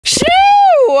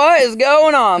What is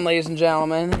going on, ladies and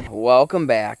gentlemen? Welcome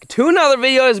back to another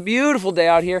video. It's a beautiful day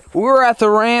out here. We're at the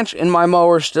ranch and my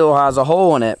mower still has a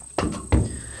hole in it.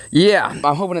 Yeah,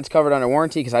 I'm hoping it's covered under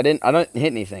warranty because I didn't hit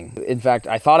anything. In fact,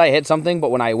 I thought I hit something, but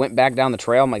when I went back down the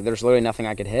trail, I'm like, there's literally nothing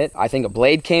I could hit. I think a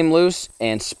blade came loose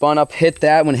and spun up, hit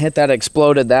that. When it hit that, it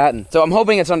exploded that. And so I'm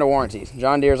hoping it's under warranty.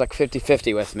 John Deere's like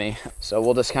 50-50 with me. So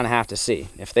we'll just kind of have to see.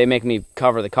 If they make me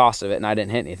cover the cost of it and I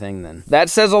didn't hit anything, then that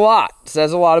says a lot. It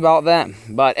says a lot about them.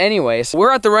 But anyways,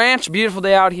 we're at the ranch. Beautiful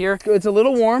day out here. It's a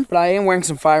little warm, but I am wearing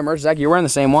some fire merch. Zach, you're wearing the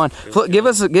same one. Give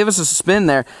us a spin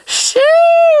there. Shoo!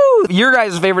 Your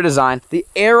guys' favorite design, the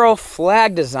arrow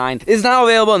flag design, is now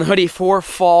available in the hoodie for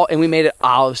fall, and we made it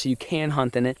olive so you can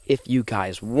hunt in it if you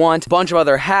guys want. Bunch of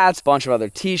other hats, bunch of other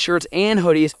t-shirts and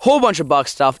hoodies, whole bunch of buck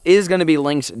stuff is going to be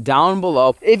linked down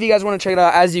below if you guys want to check it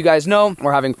out. As you guys know,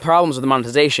 we're having problems with the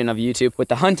monetization of YouTube with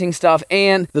the hunting stuff,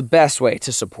 and the best way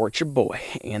to support your boy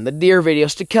and the deer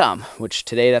videos to come, which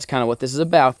today that's kind of what this is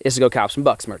about, is to go cop some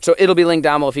bucks merch. So it'll be linked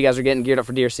down below if you guys are getting geared up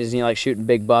for deer season, you like shooting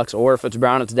big bucks, or if it's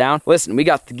brown, it's down. Listen, we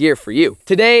got the gear for you.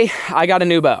 Today, I got a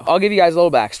new bow. I'll give you guys a little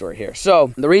backstory here.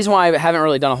 So, the reason why I haven't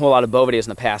really done a whole lot of bow videos in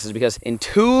the past is because in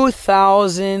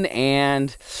 2000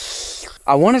 and...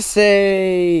 I want to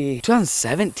say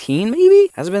 2017,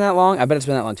 maybe? Has it been that long? I bet it's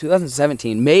been that long.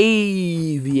 2017,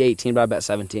 maybe 18, but I bet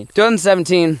 17.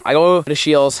 2017, I go to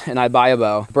Shields and I buy a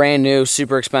bow. Brand new,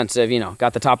 super expensive, you know,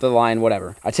 got the top of the line,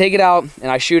 whatever. I take it out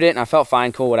and I shoot it and I felt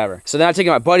fine, cool, whatever. So then I take it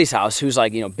to my buddy's house, who's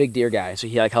like, you know, big deer guy. So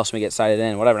he like helps me get sighted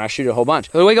in, whatever, and I shoot it a whole bunch.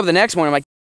 So I wake up the next morning, I'm like,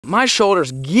 my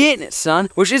shoulder's getting it, son,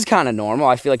 which is kind of normal.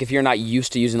 I feel like if you're not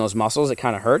used to using those muscles, it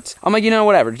kind of hurts. I'm like, you know,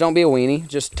 whatever, don't be a weenie.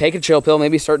 Just take a chill pill,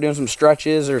 maybe start doing some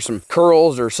stretches or some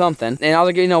curls or something. And I was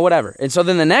like, you know, whatever. And so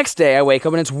then the next day I wake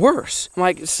up and it's worse. I'm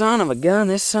like, son of a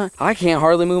gun, I can't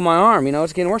hardly move my arm, you know,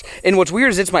 it's getting worse. And what's weird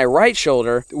is it's my right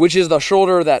shoulder, which is the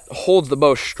shoulder that holds the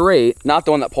bow straight, not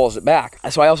the one that pulls it back.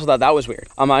 So I also thought that was weird.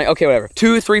 I'm like, okay, whatever.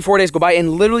 2, 3, 4 days go by, and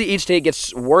literally each day it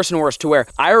gets worse and worse to where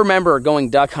I remember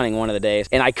going duck hunting one of the days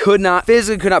and I could not pick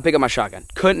up my shotgun.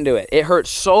 Couldn't do it. It hurt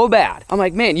so bad. I'm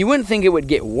like, man, you wouldn't think it would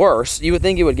get worse. You would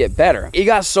think it would get better. It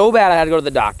got so bad I had to go to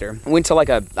the doctor. I went to like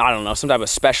a, I don't know, some type of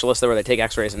specialist there where they take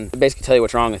x-rays and basically tell you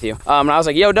what's wrong with you. And I was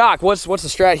like, yo, doc, what's the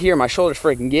strat here? My shoulder's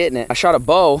freaking getting it. I shot a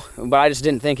bow, but I just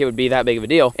didn't think it would be that big of a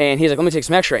deal. And he's like, let me take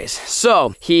some x-rays.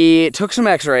 So he took some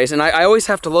x-rays, and I always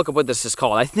have to look up what this is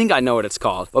called. I think I know what it's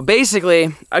called. But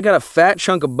basically, I got a fat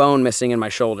chunk of bone missing in my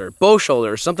shoulder. Both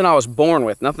shoulders, something I was born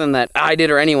with, nothing that I did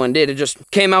or anyone did. It just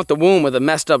came out the womb with a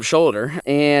messed up shoulder,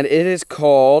 and it is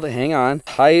called, hang on,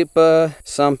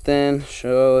 something,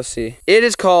 let's see. It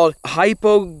is called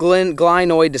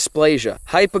hypoglenoid dysplasia.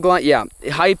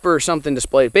 Hyper something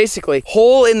dysplasia. Basically,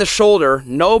 hole in the shoulder,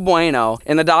 no bueno,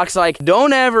 and the doc's like,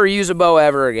 don't ever use a bow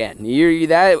ever again.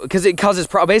 Because it causes,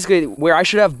 basically, where I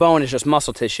should have bone is just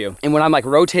muscle tissue, and when I'm like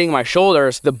rotating my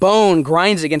shoulders, the bone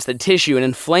grinds against the tissue and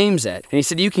inflames it. And he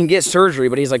said, you can get surgery,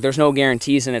 but he's like, there's no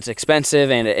guarantees, and it's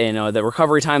expensive, and you know, the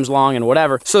recovery time's long and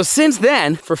whatever. So since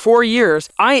then, for 4 years,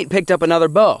 I ain't picked up another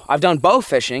bow. I've done bow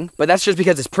fishing, but that's just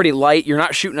because it's pretty light. You're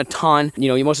not shooting a ton. You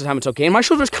know, most of the time it's okay. And my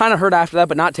shoulders kind of hurt after that,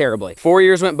 but not terribly. 4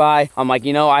 years went by. I'm like,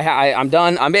 you know, I'm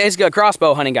done. I'm basically a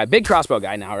crossbow hunting guy, big crossbow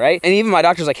guy now, right? And even my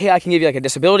doctor's like, hey, I can give you like a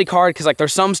disability card, because like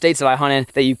there's some states that I hunt in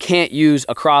that you can't use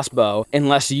a crossbow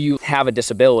unless you have a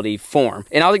disability form.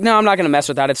 And I was like, no, I'm not gonna mess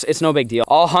with that. It's no big deal.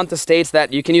 I'll hunt the states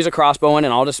that you can use a crossbow in,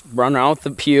 and I'll just run around with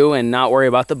the pew and not worry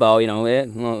about the bow. You know,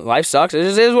 life sucks. It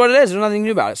just is what it is. There's nothing to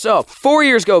do about it. So 4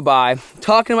 years go by,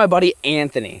 talking to my buddy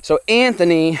Anthony. So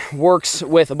Anthony works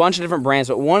with a bunch of different brands,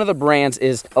 but one of the brands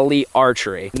is Elite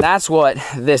Archery. That's what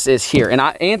this is here. And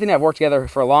Anthony and I have worked together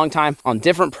for a long time on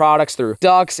different products through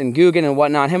ducks and Guggen and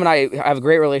whatnot. Him and I have a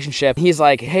great relationship. He's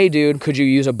like, hey dude, could you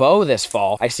use a bow this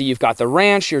fall? I see you've got the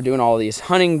ranch, you're doing all these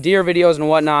hunting deer videos and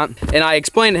whatnot. And I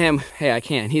explained to him, hey, I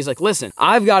can. He's like, listen,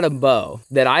 I've got a bow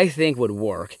that I think would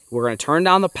work. We're gonna turn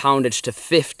down the poundage to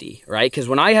 50, right? Because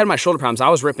when I had my shoulder problems, I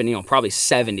was ripping, you know, probably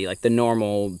 70, like the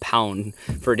normal pound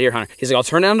for a deer hunter. He's like, I'll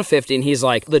turn it down to 50, and he's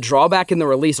like, the drawback in the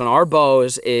release on our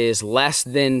bows is less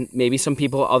than maybe some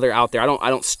people out there. I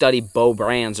don't study bow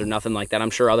brands or nothing like that. I'm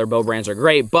sure other bow brands are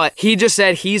great, but he just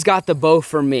said he's got the bow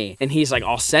for me, and he's like,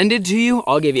 I'll send it to you.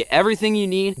 I'll give you everything you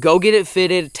need. Go get it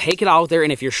fitted, take it out there,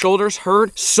 and if your shoulders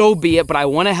hurt, so be it. But I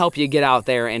want to help you get out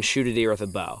there and shoot a deer with a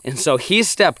bow. And so he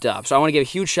stepped up. So I want to give a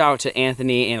huge shout out to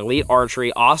Anthony and Elite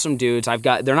Archery. Awesome dudes.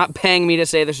 They're not paying me to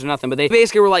say this or nothing, but they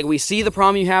basically were like, we see the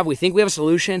problem you have, we think we have a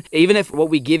solution. Even if what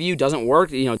we give you doesn't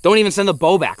work, you know, don't even send the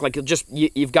bow back. Like, just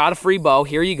you've got a free bow,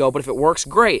 here you go. But if it works,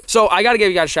 great. So I got to give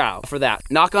you guys a shout out for that.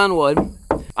 Knock on wood.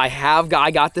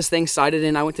 I got this thing sighted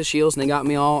in. I went to Shields and they got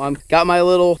me all, got my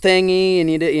little thingy, and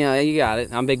you got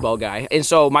it. I'm a big ball guy. And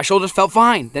so my shoulders felt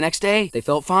fine. The next day, they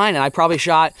felt fine. And I probably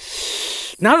shot,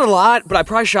 not a lot, but I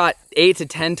probably shot 8 to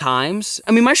 10 times.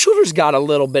 I mean, my shoulders got a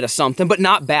little bit of something, but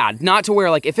not bad. Not to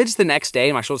where, like, if it's the next day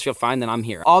and my shoulders feel fine, then I'm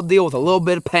here. I'll deal with a little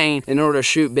bit of pain in order to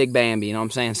shoot Big Bambi, you know what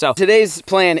I'm saying? So today's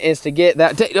plan is to get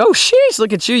that, oh, sheesh,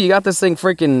 look at you. You got this thing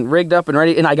freaking rigged up and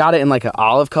ready, and I got it in like an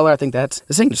olive color. I think this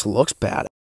thing just looks bad.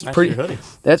 That's pretty your hoodie.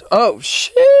 That's, oh,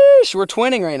 sheesh, we're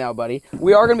twinning right now, buddy.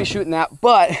 We are gonna be shooting that,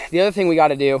 but the other thing we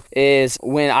gotta do is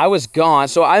when I was gone,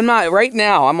 so I'm not, right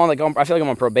now, I'm on like, I feel like I'm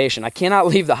on probation. I cannot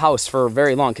leave the house for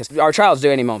very long because our trial's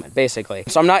due any moment, basically.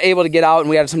 So I'm not able to get out,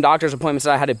 and we had some doctor's appointments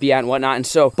that I had to be at and whatnot, and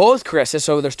so both Chris's,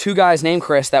 so there's 2 guys named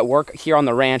Chris that work here on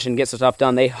the ranch and get some stuff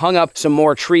done. They hung up some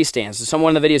more tree stands. So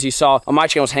one of the videos you saw on my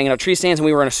channel was hanging up tree stands, and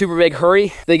we were in a super big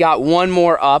hurry. They got one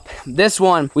more up. This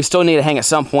one, we still need to hang at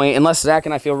some point, unless Zach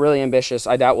and I feel really ambitious.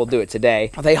 I doubt we'll do it today.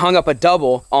 They hung up a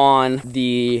double on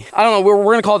the, I don't know,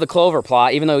 we're gonna call it the clover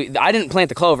plot, even though I didn't plant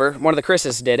the clover. One of the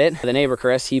Chris's did it. The neighbor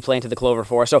Chris, he planted the clover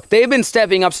for us. So they've been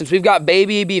stepping up since we've got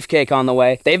baby beefcake on the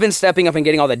way. They've been stepping up and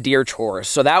getting all the deer chores.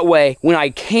 So that way, when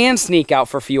I can sneak out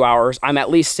for a few hours, I'm at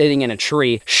least sitting in a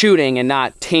tree shooting and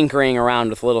not tinkering around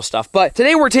with little stuff. But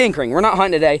today we're tinkering. We're not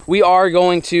hunting today. We are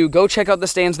going to go check out the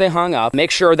stands they hung up, make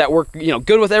sure that we're, you know,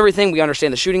 good with everything. We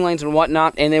understand the shooting lanes and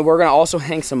whatnot. And then we're gonna also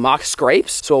hang some mock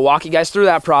scrapes. So we'll walk you guys through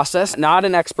that process. Not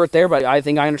an expert there, but I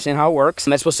think I understand how it works.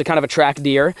 And that's supposed to kind of attract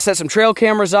deer. Set some trail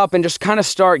cameras up and just kind of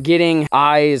start getting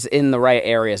eyes in the right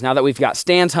areas. Now that we've got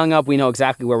stands hung up, we know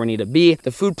exactly where we need to be. The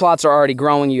food plots are already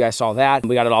growing. You guys saw that.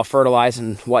 We got it all fertilized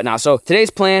and whatnot. So today's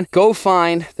plan, go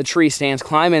find the tree stands,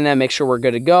 climb in them, make sure we're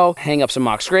good to go, hang up some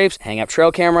mock scrapes, hang up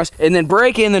trail cameras, and then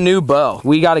break in the new bow.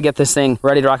 We got to get this thing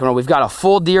ready to rock and roll. We've got a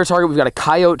full deer target, we've got a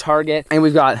coyote target, and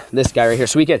we've got this guy right here.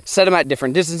 So we could set them at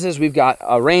different distances. We've got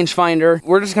a rangefinder.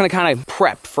 We're just gonna kind of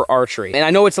prep for archery. And I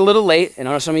know it's a little late, and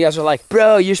I know some of you guys are like,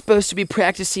 bro, you're supposed to be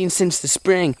practicing since the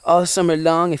spring all summer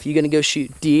long if you're gonna go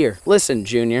shoot deer. Listen,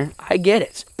 Junior, I get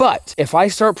it. But if I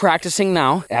start practicing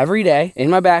now every day in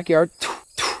my backyard,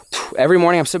 every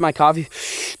morning I'm sipping my coffee,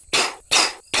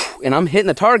 and I'm hitting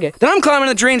the target, then I'm climbing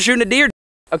the tree and shooting a deer.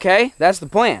 Okay, that's the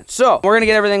plan. So we're gonna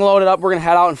get everything loaded up. We're gonna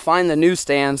head out and find the new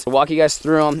stands, walk you guys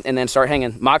through them, and then start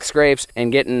hanging mock scrapes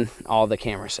and getting all the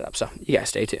cameras set up. So you guys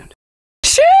stay tuned.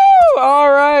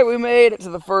 All right, we made it to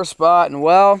the first spot, and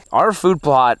well, our food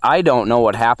plot, I don't know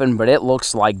what happened, but it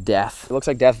looks like death. It looks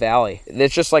like Death Valley.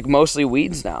 It's just like mostly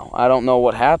weeds now. I don't know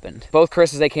what happened. Both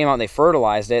Chris's, they came out and they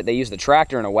fertilized it. They used the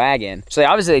tractor and a wagon. So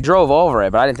obviously they drove over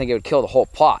it, but I didn't think it would kill the whole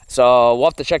plot. So we'll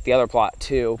have to check the other plot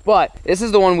too. But this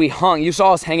is the one we hung. You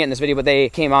saw us hang it in this video, but they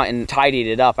came out and tidied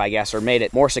it up, I guess, or made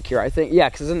it more secure. I think, yeah,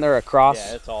 because isn't there a cross?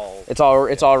 Yeah,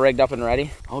 it's all rigged up and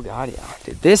ready. Oh God, yeah.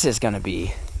 Dude, this is gonna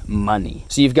be money.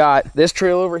 So you've got this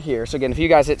trail over here. So again, if you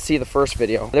guys see the first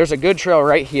video, there's a good trail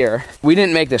right here. We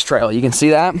didn't make this trail. You can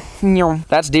see that.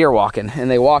 That's deer walking, and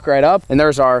they walk right up. And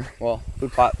there's our, well,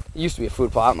 food plot. It used to be a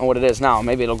food plot. I don't know what it is now.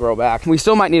 Maybe it'll grow back. We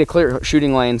still might need to clear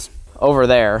shooting lanes over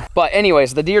there. But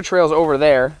anyways, the deer trail's over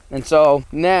there. And so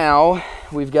now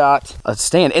we've got a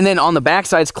stand. And then on the back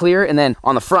side's clear, and then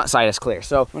on the front side is clear.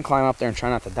 So I'm gonna climb up there and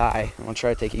try not to die. I'm gonna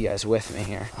try to take you guys with me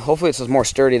here. Hopefully this is more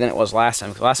sturdy than it was last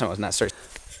time, because last time it wasn't that sturdy.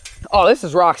 Oh, this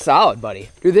is rock solid, buddy.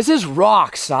 Dude, this is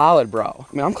rock solid, bro.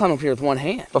 I mean, I'm climbing up here with one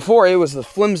hand. Before, it was the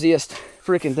flimsiest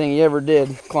freaking thing you ever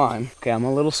did climb. Okay, I'm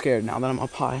a little scared now that I'm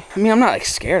up high. I mean, I'm not like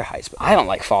scared of heights, but I don't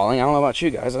like falling. I don't know about you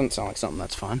guys. It doesn't sound like something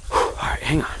that's fun. All right,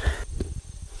 hang on.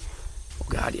 Oh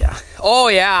God, yeah. Oh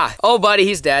yeah. Oh buddy,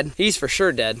 he's dead. He's for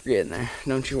sure dead. You're getting there,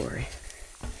 don't you worry.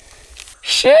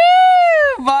 Shoo,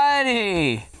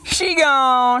 buddy. She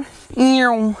gone.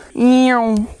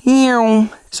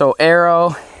 So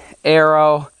arrow,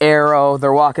 arrow, arrow.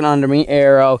 They're walking under me,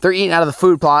 arrow. They're eating out of the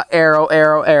food plot, arrow,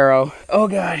 arrow, arrow. Oh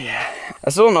God, yeah. I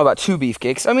still don't know about 2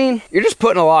 beefcakes. I mean, you're just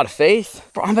putting a lot of faith.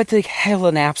 Bro, I'm about to take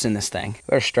hella naps in this thing.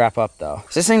 Better strap up though.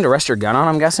 Is this thing to rest your gun on,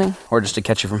 I'm guessing? Or just to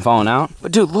catch you from falling out?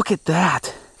 But dude, look at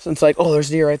that. So it's like, oh,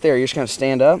 there's deer right there. You're just gonna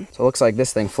stand up. So it looks like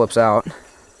this thing flips out.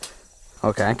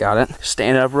 Okay, got it.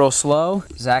 Stand up real slow.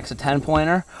 Zach's a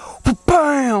 10-pointer.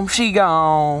 Bam! She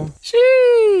gone.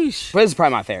 Sheesh. But this is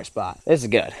probably my favorite spot. This is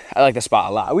good. I like the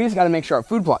spot a lot. We just got to make sure our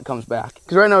food plot comes back.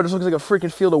 Because right now it just looks like a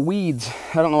freaking field of weeds.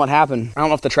 I don't know what happened. I don't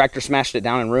know if the tractor smashed it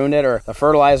down and ruined it, or the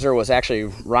fertilizer was actually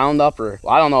Roundup, or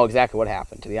well, I don't know exactly what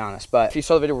happened, to be honest. But if you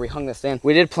saw the video where we hung this in,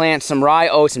 we did plant some rye,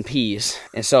 oats, and peas.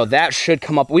 And so that should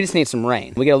come up. We just need some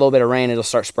rain. We get a little bit of rain, it'll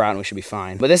start sprouting. We should be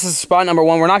fine. But this is spot number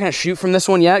 1. We're not going to shoot from this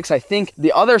one yet, because I think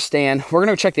the other stand, we're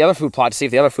going to check the other food plot to see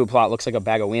if the other food plot looks like a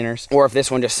bag of wieners, or if this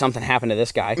one just something happened to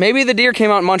this guy. Maybe the deer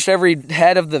came out and munched every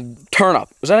head of the turnip.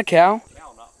 Was that a cow?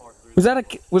 Was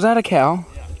that a cow?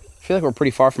 Yeah. I feel like we're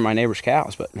pretty far from my neighbor's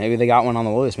cows, but maybe they got one on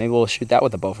the loose. Maybe we'll shoot that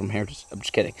with the bow from here. I'm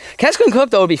just kidding. Cats can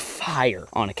cook, though, would be fire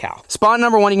on a cow. Spot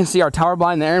number 1, you can see our tower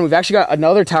blind there, and we've actually got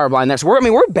another tower blind there. So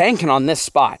we're banking on this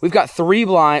spot. We've got 2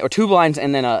 blinds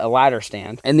and then a ladder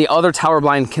stand. And the other tower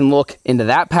blind can look into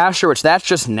that pasture, which that's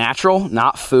just natural,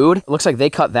 not food. It looks like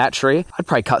they cut that tree. I'd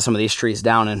probably cut some of these trees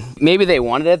down, and maybe they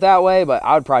wanted it that way, but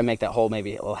I would probably make that hole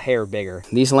maybe a little hair bigger.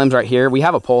 These limbs right here, we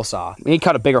have a pole saw. We need to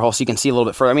cut a bigger hole so you can see a little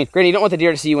bit further. I mean, granted, you don't want the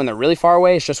deer to see you when they're really far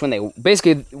away. It's just when they,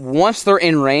 basically, once they're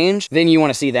in range, then you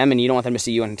want to see them, and you don't want them to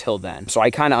see you until then. So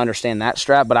I kind of understand that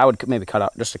strap, but I would maybe cut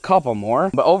out just a couple more.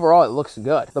 But overall, it looks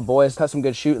good. The boys cut some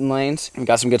good shooting lanes. We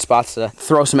got some good spots to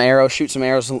throw some arrows, shoot some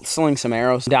arrows, sling some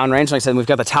arrows. Downrange, like I said, we've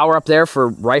got the tower up there for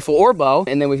rifle or bow,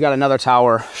 and then we've got another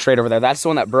tower straight over there. That's the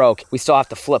one that broke. We still have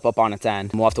to flip up on its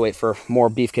end, and we'll have to wait for more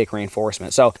beefcake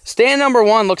reinforcement. So stand number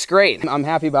 1 looks great. I'm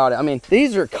happy about it. I mean,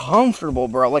 these are comfortable,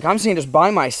 bro. Like, I'm seeing just by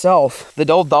myself,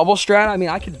 the old double strat. I mean,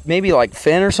 I could maybe like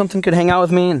Finn or something could hang out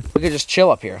with me, and we could just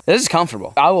chill up here. This is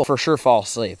comfortable. I will for sure fall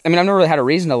asleep. I mean, I've never really had a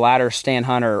reason to ladder stand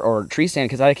hunt or tree stand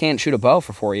because I can't shoot a bow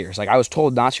for 4 years. Like, I was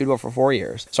told not to shoot a bow for 4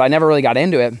 years. So I never really got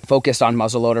into it. Focused on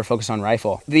muzzleloader, focused on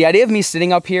rifle. The idea of me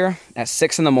sitting up here at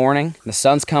 6 in the morning, the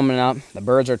sun's coming up, the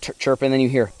birds are chirping, then you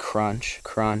hear crunch,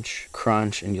 crunch,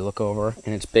 crunch, and you look over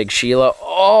and it's Big Sheila.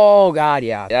 Oh God,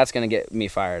 yeah, that's gonna get me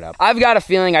fired up. I've got a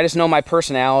feeling, I just know my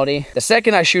personality. The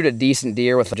second I shoot a decent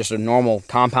deer with just a normal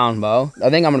compound bow, I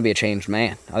think I'm gonna be a changed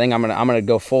man. I think I'm gonna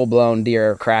go full-blown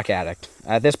deer crack addict.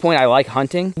 At this point, I like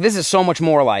hunting. This is so much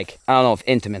more like, I don't know if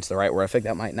intimate's the right word. I think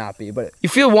that might not be, but you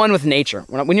feel one with nature.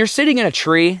 When you're sitting in a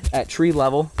tree, at tree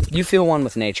level, you feel one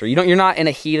with nature. You're not in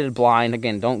a heated blind.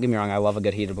 Again, don't get me wrong, I love a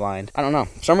good heated blind. I don't know.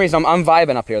 For some reason, I'm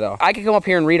vibing up here though. I could come up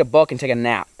here and read a book and take a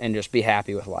nap and just be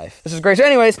happy with life. This is great. So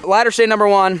anyways, ladder stand number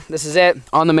 1. This is it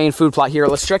on the main food plot here.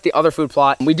 Let's check the other food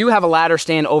plot. We do have a ladder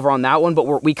stand over on that one,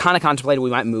 but we kind of contemplated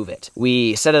we might move it.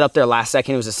 We set it up there last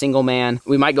second. It was a single man.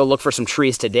 We might go look for some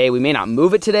trees today. We may not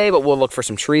move it today, but we'll look for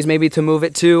some trees maybe to move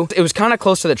it to. It was kind of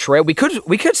close to the trail. We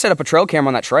could set up a trail camera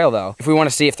on that trail though, if we want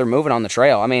to see if they're moving on the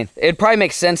trail. I mean, it'd probably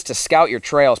make sense to scout your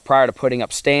trails prior to putting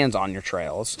up stands on your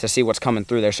trails to see what's coming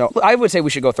through there. So I would say we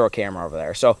should go throw a camera over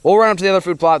there. So we'll run up to the other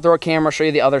food plot, throw a camera, show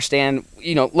you the other stand.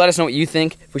 You know, let us know what you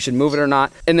think, if we should move it or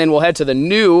not. And then we'll head to the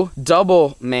new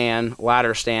double man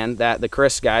ladder stand that the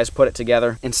Chris guys put it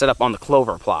together and set up on the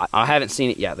clover plot. I haven't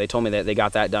seen it yet. They told me that they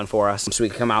got that done for us so we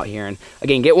can come out here and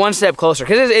again, get one step closer.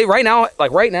 Cause right now,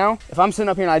 if I'm sitting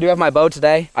up here and I do have my bow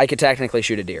today, I could technically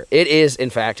shoot a deer. It is, in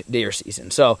fact, deer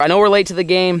season. So I know we're late to the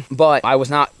game, but I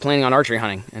was not planning on archery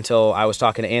hunting until I was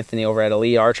talking to Anthony over at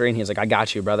Elite Archery, and he was like, I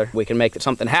got you, brother. We can make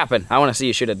something happen. I want to see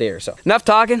you shoot a deer. So enough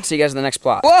talking. See you guys in the next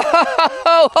plot.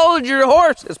 Whoa, hold your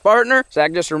horses, partner.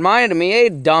 Zach just reminded me, hey,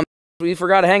 dumb. We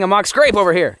forgot to hang a mock scrape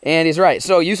over here. And he's right.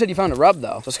 So you said you found a rub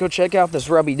though. So let's go check out this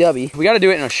rubby dubby. We got to do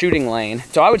it in a shooting lane.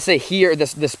 So I would say here,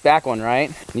 this back one, right?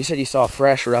 And you said you saw a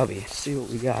fresh rubby. Let's see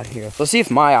what we got here. Let's see if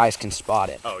my eyes can spot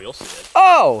it. Oh, you'll see it.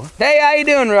 Oh, hey, how you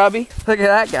doing, Rubby? Look at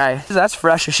that guy. That's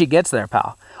fresh as she gets there,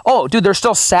 pal. Oh, dude, there's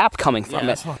still sap coming from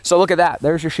it. So look at that.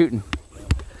 There's your shooting.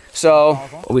 So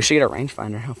we should get a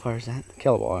rangefinder. How far is that?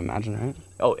 Killable, I imagine, right?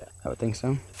 Oh yeah, I would think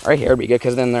so. Right here would be good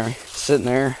because then they're sitting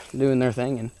there doing their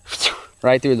thing and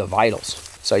right through the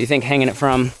vitals. So you think hanging it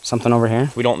from something over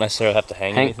here? We don't necessarily have to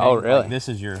hang anything. Oh, really? Like, this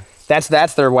is your...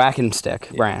 That's their whacking stick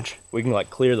branch. We can like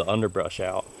clear the underbrush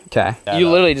out. Okay. You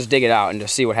literally just dig it out and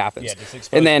just see what happens. Yeah, just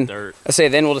expose and then, the dirt. Let's say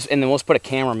then we'll just put a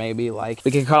camera maybe, like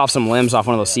we can cut off some limbs off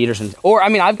one of those cedars and, or I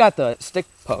mean I've got the stick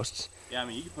posts. Yeah, I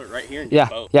mean you can put it right here and get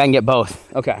both. Yeah, I can get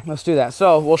both. Okay, let's do that.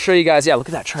 So we'll show you guys, yeah, look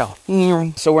at that trail.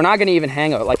 So we're not gonna even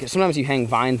hang it, like sometimes you hang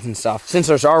vines and stuff. Since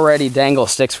there's already dangle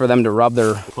sticks for them to rub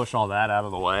their... Push all that out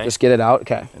of the way. Just get it out,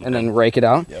 okay. And then rake it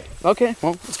out. Yep. Okay,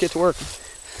 well, let's get to work.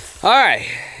 All right,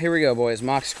 here we go, boys,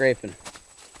 mock scraping.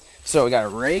 So we got a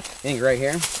rake, I think right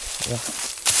here. Yeah.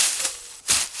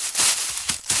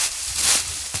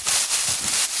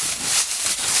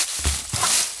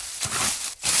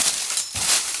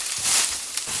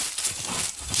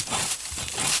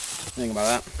 Think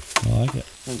about that. I like it.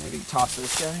 And maybe toss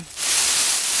this guy.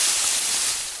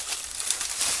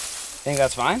 Think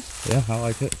that's fine? Yeah, I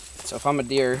like it. So if I'm a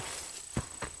deer,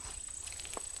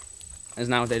 isn't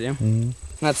that what they do? Mm-hmm.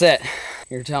 That's it.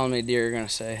 You're telling me deer are gonna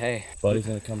say, hey. Buddy's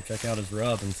gonna come check out his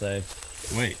rub and say,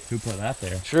 wait, who put that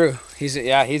there? True. He's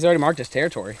already marked his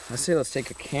territory. Let's see, let's take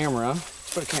a camera.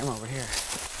 Let's put a camera over here.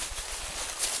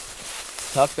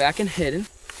 Tucked back and hidden.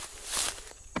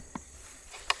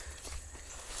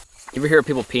 You ever hear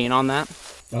people peeing on that?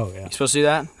 Oh yeah. You supposed to do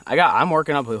that? I'm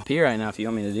working up with pee right now if you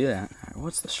want me to do that. All right,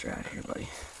 What's the strat here, buddy?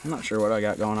 I'm not sure what I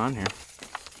got going on here.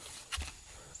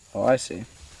 Oh, I see.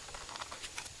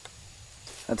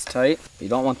 That's tight. You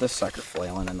don't want this sucker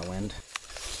flailing in the wind.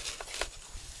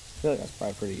 I feel like that's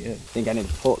probably pretty good. Think I need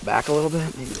to pull it back a little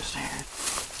bit? Maybe just here.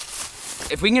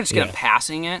 If we can just get him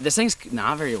passing it, this thing's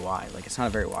not very wide. Like, it's not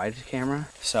a very wide camera.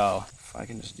 So, if I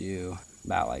can just do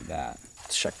about like that.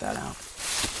 Let's check that out.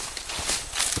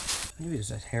 Maybe just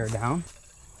a hair down.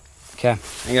 Okay, I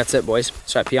think that's it, boys.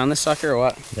 Should I pee on this sucker or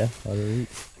what? Yeah, I'll eat.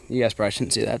 You guys probably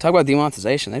shouldn't see that. Talk about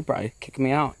demonetization. They'd probably kick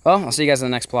me out. Well, I'll see you guys in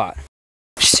the next plot.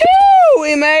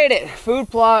 We made it. Food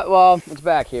plot, well, it's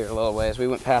back here a little ways. We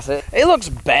went past it. It looks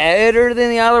better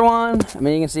than the other one. I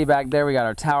mean, you can see back there, we got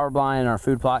our tower blind and our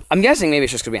food plot. I'm guessing maybe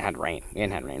it's just because we had rain. We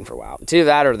hadn't had rain for a while. It's either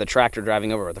that or the tractor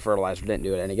driving over with the fertilizer didn't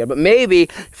do it any good. But maybe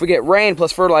if we get rain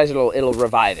plus fertilizer, it'll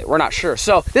revive it. We're not sure.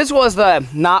 So this was the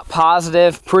not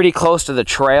positive, pretty close to the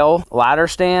trail ladder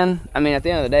stand. I mean, at the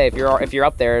end of the day, if you're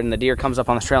up there and the deer comes up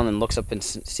on this trail and then looks up and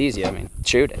sees you, I mean,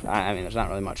 shoot it. I mean, there's not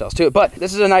really much else to it. But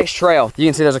this is a nice trail. You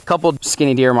can see there's a couple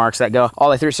skinny deer marks that go all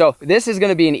the way through. So this is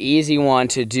going to be an easy one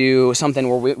to do something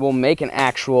where we'll make an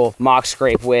actual mock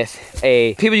scrape with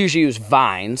people usually use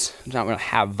vines. It's not going to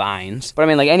have vines, but I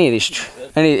mean like any of these,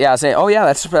 yeah, say, oh yeah,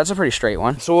 that's a pretty straight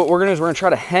one. So what we're going to do is we're going to try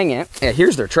to hang it. Yeah,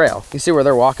 here's their trail. You see where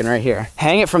they're walking right here.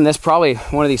 Hang it from this, probably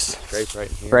one of these scrapes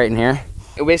right in here.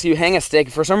 Basically, you hang a stick.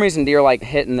 For some reason, deer like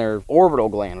hitting their orbital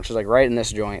gland, which is like right in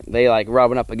this joint. They like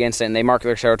rubbing up against it and they mark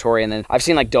their territory. And then I've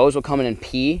seen like does will come in and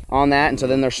pee on that. And so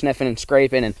then they're sniffing and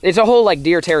scraping. And it's a whole like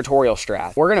deer territorial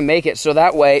strat. We're going to make it so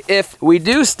that way, if we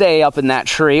do stay up in that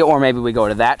tree, or maybe we go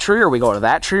to that tree, or we go to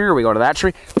that tree, or we go to that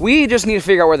tree, we just need to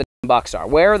figure out where the bucks are.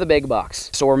 Where are the big bucks?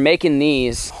 So we're making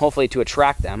these hopefully to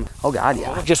attract them. Oh God,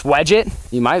 yeah. Just wedge it.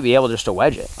 You might be able just to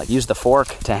wedge it. Like use the fork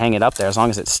to hang it up there as long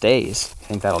as it stays. I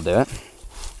think that'll do it.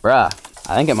 Bruh,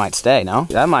 I think it might stay, no?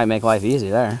 That might make life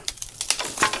easy there.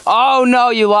 Oh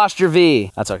no, you lost your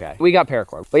V. That's okay. We got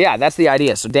paracord. But yeah, that's the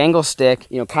idea. So dangle stick,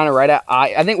 you know, kind of right at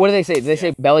eye. I think, what do they say? Do they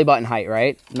say belly button height,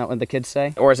 right? Isn't that what the kids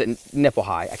say? Or is it nipple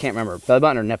high? I can't remember. Belly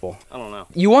button or nipple? I don't know.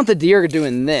 You want the deer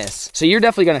doing this. So you're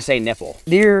definitely gonna say nipple.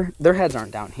 Deer, their heads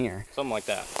aren't down here. Something like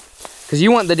that. Because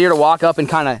you want the deer to walk up and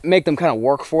kind of make them kind of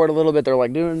work for it a little bit. They're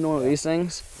like doing one of these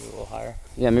things. A little higher.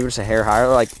 Yeah, maybe just a hair higher,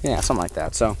 like, yeah, something like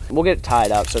that. So we'll get it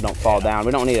tied up so it don't fall down.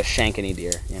 We don't need to shank any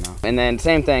deer, you know. And then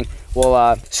same thing,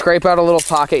 we'll scrape out a little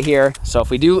pocket here. So if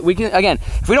we do, we can, again,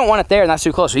 if we don't want it there and that's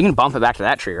too close, so you can bump it back to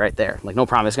that tree right there. Like, no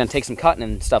problem. It's going to take some cutting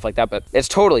and stuff like that, but it's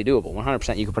totally doable.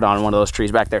 100% you can put it on one of those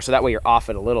trees back there. So that way you're off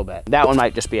it a little bit. That one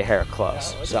might just be a hair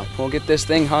close. So we'll get this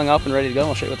thing hung up and ready to go.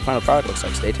 We'll show you what the final product looks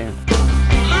like. Stay tuned.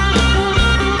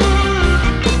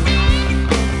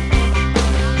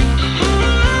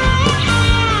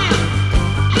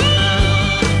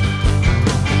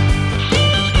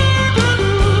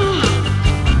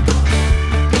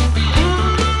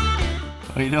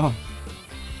 What are you doing?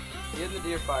 Getting the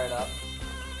deer fired up.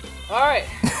 All right,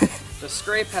 the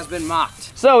scrape has been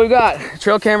mocked. So we've got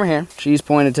trail camera here. She's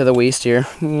pointed to the west here.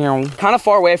 Kind of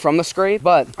far away from the scrape,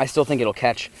 but I still think it'll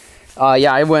catch.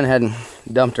 Yeah, I went ahead and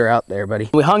dumped her out there, buddy.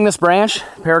 We hung this branch,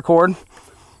 paracord.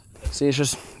 See, it's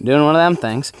just doing one of them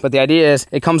things. But the idea is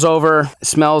it comes over,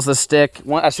 smells the stick.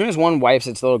 As soon as one wipes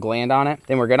its little gland on it,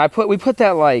 then we're good. We put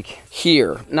that like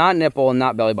here, not nipple and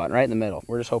not belly button, right in the middle.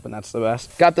 We're just hoping that's the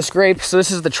best. Got the scrape. So this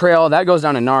is the trail that goes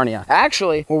down to Narnia.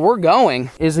 Actually, where we're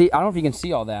going is I don't know if you can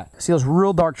see all that. See those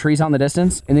real dark trees on the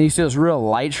distance? And then you see those real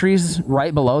light trees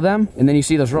right below them. And then you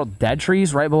see those real dead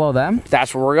trees right below them.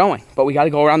 That's where we're going. But we got to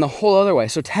go around the whole other way.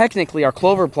 So technically our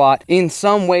clover plot in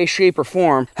some way, shape, or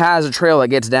form has a trail that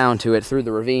gets down to it through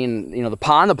the ravine. You know, the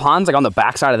pond's like on the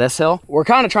backside of this hill. We're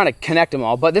kind of trying to connect them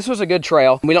all, but this was a good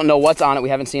trail. We don't know what's on it. We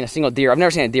haven't seen a single deer. I've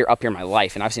never seen a deer up here in my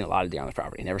life, and I've seen a lot of deer on this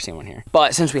property. Never seen one here.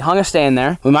 But since we hung a stand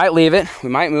there, we might leave it. We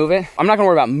might move it. I'm not gonna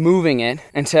worry about moving it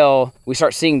until we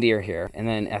start seeing deer here. And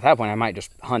then at that point, I might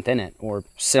just hunt in it or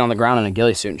sit on the ground in a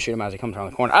ghillie suit and shoot him as he comes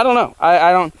around the corner. I don't know.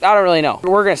 I don't really know.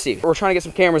 We're gonna see. We're trying to get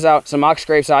some cameras out, some mock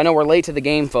scrapes out. I know we're late to the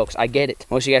game, folks. I get it.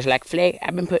 Most of you guys are like, Flay,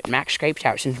 I've been putting mock scrapes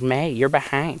out since May. You're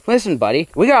behind. Listen, buddy,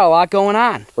 we got a lot going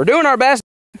on. We're doing our best.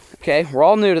 Okay, we're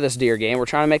all new to this deer game. We're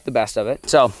trying to make the best of it.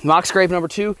 So, mock scrape number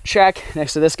 2, check,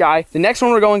 next to this guy. The next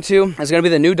one we're going to is gonna be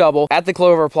the new double at the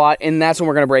clover plot, and that's when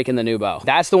we're gonna break in the new bow.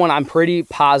 That's the one I'm pretty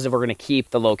positive we're gonna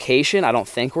keep the location. I don't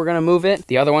think we're gonna move it.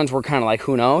 The other ones we're kind of like,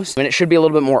 who knows? I mean, it should be a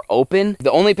little bit more open.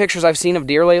 The only pictures I've seen of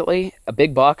deer lately,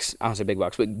 big bucks, I don't say big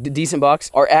bucks, but decent bucks,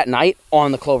 are at night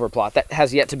on the clover plot. That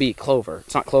has yet to be clover.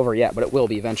 It's not clover yet, but it will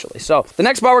be eventually. So, the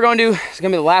next spot we're going to is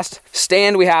gonna be the last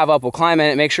stand we have up. We'll climb in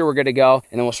it, make sure we're good to go,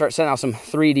 and then we'll start start setting out some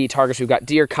 3D targets. We've got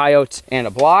deer, coyotes, and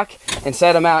a block, and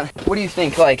set them out. What do you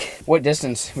think, like, what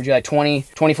distance? Would you like 20,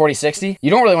 40, 60? You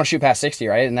don't really want to shoot past 60,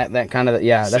 right? And that kind of,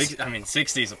 yeah. That's, I mean,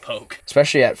 60 is a poke.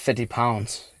 especially at 50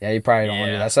 pounds. Yeah, you probably don't want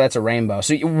to do that. So that's a rainbow.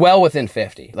 So you're well within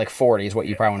 50. Like 40 is what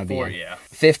you probably want to be 40, in. yeah.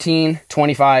 15,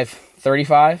 25,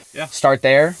 35. Yeah. Start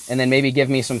there, and then maybe give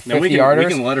me some 50 we yarders.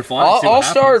 can let her fly. I'll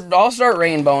start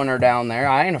rainbowing her down there.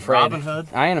 I ain't afraid.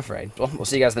 Robinhood. I ain't afraid. Well, we'll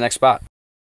see you guys at the next spot.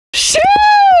 Shoo!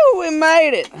 We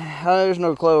made it. There's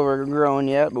no clover growing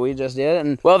yet, but we just did it.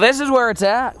 And well, this is where it's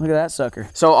at. Look at that sucker.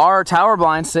 So our tower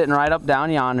blind's sitting right up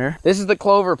down yonder. This is the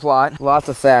clover plot. Lots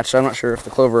of thatch. So I'm not sure if the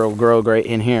clover will grow great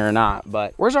in here or not.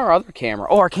 But where's our other camera?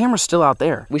 Oh, our camera's still out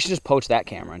there. We should just poach that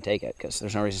camera and take it because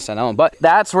there's no reason to send that one. But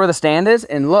that's where the stand is.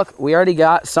 And look, we already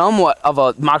got somewhat of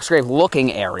a mock scrape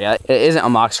looking area. It isn't a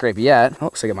mock scrape yet. Oh,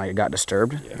 looks like it might have got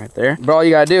disturbed right there. But all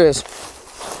you gotta do is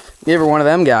give her one of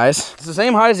them guys. It's the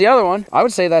same height as the other one. I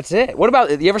would say that's it. What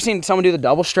about, you ever seen someone do the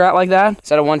double strat like that? Is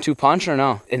that a 1-2 punch or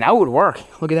no? And that would work.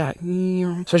 Look at that.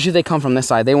 Especially if they come from this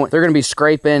side. They're gonna be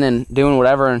scraping and doing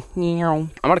whatever. And I'm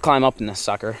gonna climb up in this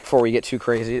sucker before we get too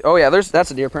crazy. Oh yeah,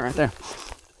 that's a deer print right there.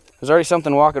 There's already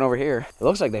something walking over here. It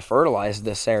looks like they fertilized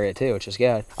this area too, which is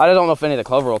good. I don't know if any of the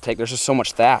clover will take. There's just so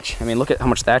much thatch. I mean, look at how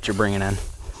much thatch you're bringing in.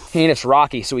 And it's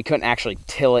rocky, so we couldn't actually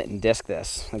till it and disc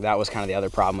this. Like, that was kind of the other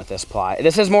problem with this plot.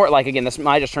 This is more like, again, this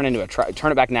might just turn into turn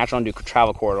it back natural and do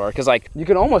travel corridor. Because, like, you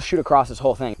can almost shoot across this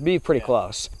whole thing. It'd be pretty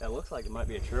close. It looks like it might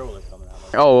be a trail that's coming out.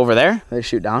 Like oh, over there? They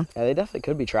shoot down? Yeah, they definitely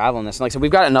could be traveling this. And like I said,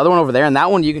 we've got another one over there, and that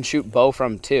one you can shoot bow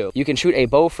from too. You can shoot a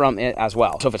bow from it as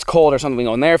well. So if it's cold or something, we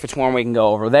can go in there. If it's warm, we can go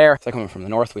over there. If they're coming from the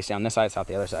north, we stay on this side, south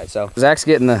the other side. So Zach's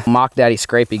getting the mock daddy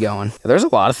scrapey going. There's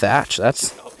a lot of thatch.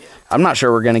 I'm not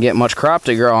sure we're gonna get much crop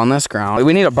to grow on this ground.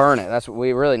 We need to burn it. That's what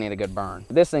we really need, a good burn.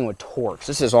 This thing would torch.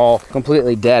 This is all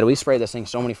completely dead. We sprayed this thing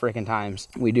so many freaking times.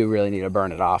 We do really need to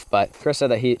burn it off. But Chris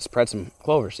said that he spread some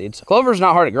clover seeds. Clover's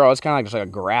not hard to grow. It's kind of like just like a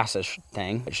grassish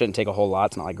thing. It shouldn't take a whole lot.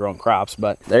 It's not like growing crops,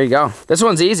 but there you go. This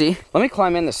one's easy. Let me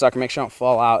climb in this sucker, make sure I don't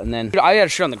fall out, and then I gotta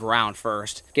shoot on the ground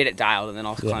first, get it dialed, and then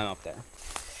I'll climb up there.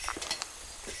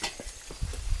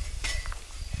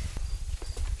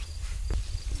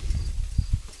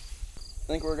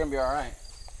 I think we're gonna be all right.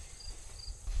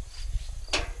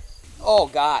 Oh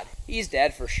God, he's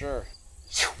dead for sure.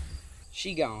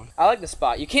 She gone. I like the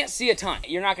spot. You can't see a ton.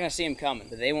 You're not gonna see him coming,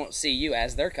 but they won't see you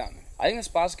as they're coming. I think the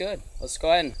spot's good. Let's go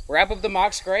ahead and wrap up the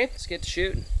mock scrape. Let's get to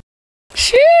shooting.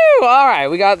 Shoo! All right,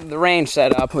 we got the range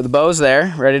set up with the bows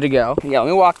there, ready to go. Yeah, let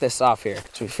me walk this off here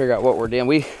so we figure out what we're doing.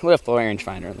 We left the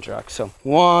rangefinder in the truck. So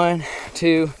 1,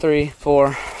 2, 3,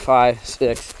 4, 5,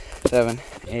 6, 7,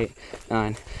 8,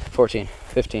 9, 14,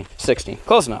 15, 16.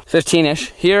 Close enough.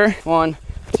 15-ish. Here, 1,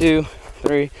 2,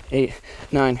 3, 8,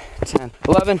 9, 10,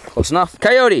 11. Close enough.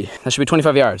 Coyote. That should be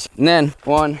 25 yards. And then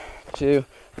 1, 2,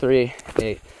 3,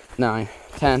 8, 9,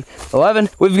 10, 11.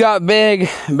 We've got Big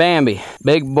Bambi.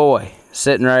 Big boy.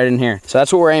 Sitting right in here. So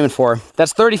that's what we're aiming for.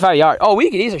 That's 35 yards. Oh,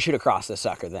 we could easily shoot across this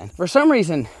sucker then. For some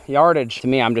reason, yardage, to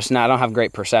me, I don't have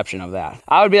great perception of that.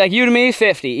 I would be like, you to me,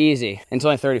 50, easy. And it's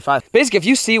only 35. Basically, if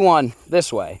you see one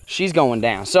this way, she's going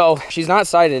down. So she's not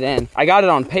sighted in. I got it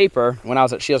on paper when I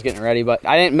was at Shields getting ready, but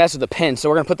I didn't mess with the pins. So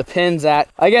we're gonna put the pins at,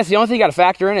 I guess the only thing you gotta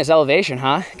factor in is elevation,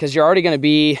 huh? Because you're already gonna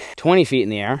be 20 feet in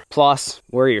the air, plus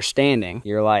where you're standing.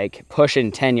 You're like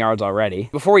pushing 10 yards already.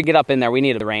 Before we get up in there, we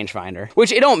need the rangefinder,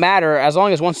 which it don't matter as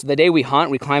long as once the day we hunt,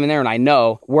 we climb in there and I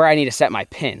know where I need to set my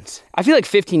pins. I feel like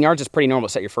 15 yards is pretty normal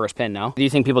to set your first pin, no? Do you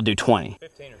think people do 20?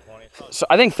 15 or 20. So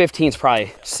I think 15 is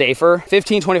probably safer.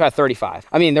 15, 25, 35.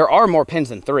 I mean, there are more pins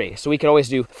than 3, so we could always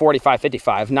do 45,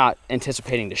 55, not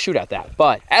anticipating to shoot at that.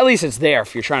 But at least it's there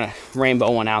if you're trying to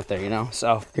rainbow one out there, you know?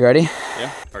 So, you ready?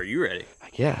 Yeah. Are you ready?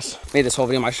 Yes. Made this whole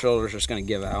video, my shoulders are just gonna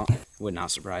give out. Would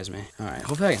not surprise me. All right,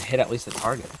 hopefully I can hit at least the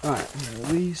target. All right,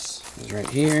 release is right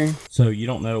here. So you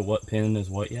don't know what pin is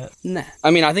what yet? Nah.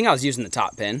 I mean, I think I was using the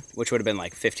top pin, which would have been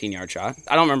like 15-yard shot.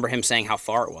 I don't remember him saying how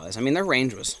far it was. I mean, their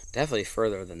range was definitely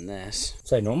further than this.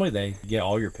 Say, normally they get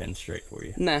all your pins straight for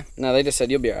you. Nah, no, they just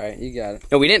said, you'll be all right, you got it.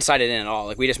 No, we didn't sight it in at all.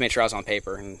 Like, we just made sure I was on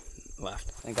paper and left.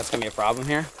 I think that's gonna be a problem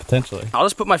here. Potentially. I'll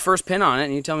just put my first pin on it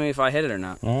and you tell me if I hit it or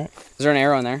not. All right. Is there an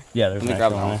arrow in there? Yeah, there's an arrow. Let me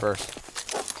grab that one there.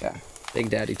 first. Okay.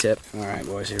 Big daddy tip. All right,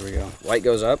 boys, here we go. White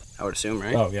goes up, I would assume,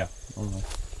 right? Oh, yeah.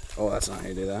 Oh, that's not how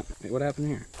you do that. Wait, what happened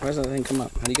here? Why does that thing come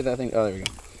up? How do you get that thing? Oh, there we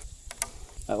go.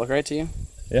 That look right to you?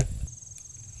 Yeah.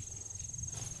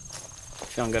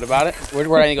 Feeling good about it? Where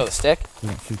do I need to go, the stick? You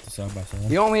don't shoot the side by side.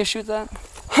 You want me to shoot that?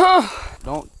 Huh!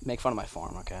 Don't make fun of my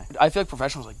form, okay? I feel like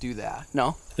professionals like do that.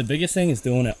 No? The biggest thing is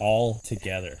doing it all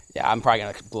together. Yeah, I'm probably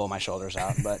gonna blow my shoulders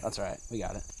out, but that's all right. We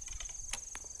got it.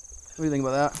 What do you think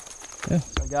about that? Yeah.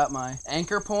 I got my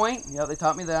anchor point. Yep, they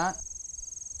taught me that.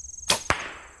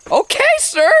 Okay,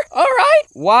 sir. All right.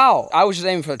 Wow. I was just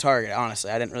aiming for the target,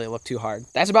 honestly. I didn't really look too hard.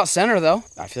 That's about center, though.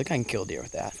 I feel like I can kill deer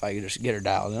with that if I could just get her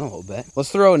dialed in a little bit.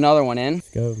 Let's throw another one in. Let's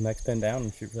go next pin down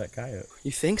and shoot for that coyote.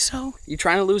 You think so? You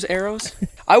trying to lose arrows?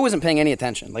 I wasn't paying any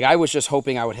attention. Like, I was just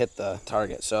hoping I would hit the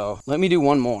target. So let me do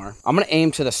one more. I'm going to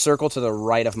aim to the circle to the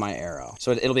right of my arrow.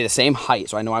 So it'll be the same height,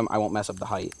 so I know I won't mess up the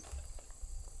height.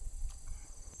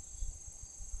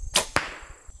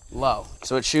 Low.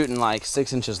 So it's shooting like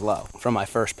 6 inches low from my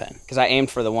first pin because I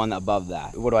aimed for the one above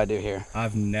that. What do I do here? I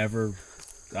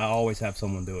always have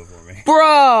someone do it for me.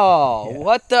 Bro, Yeah.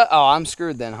 what the? Oh, I'm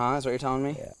screwed then, huh? That's what you're telling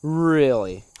me? Yeah.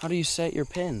 Really? How do you set your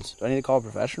pins? Do I need to call a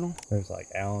professional? There's like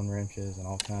Allen wrenches and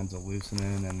all kinds of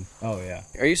loosening and oh yeah.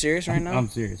 Are you serious right now? I'm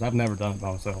serious. I've never done it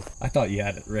by myself. I thought you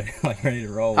had it ready, ready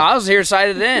to roll. I was here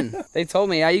sighted in. They told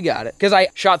me, yeah, you got it. Because I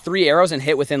shot 3 arrows and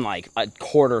hit within like a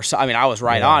quarter. I mean, I was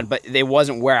right on, but it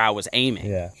wasn't where I was aiming.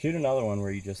 Yeah. Shoot another one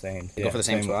where you just aimed. Go for the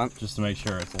same spot? Just to make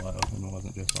sure it's low and it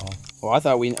wasn't just off. Well, I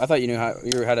thought you knew how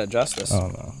to adjust this. Oh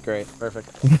no. Great, perfect.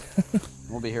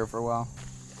 We'll be here for a while.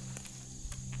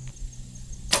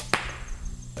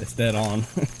 It's dead on.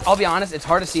 I'll be honest, it's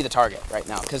hard to see the target right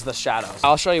now because of the shadows.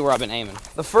 I'll show you where I've been aiming.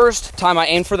 The first time I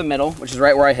aimed for the middle, which is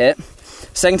right where I hit.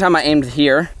 Second time I aimed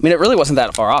here. I mean, it really wasn't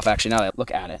that far off actually now that I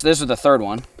look at it. This is the third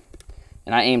one.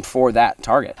 And I aimed for that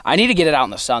target. I need to get it out in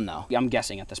the sun though. I'm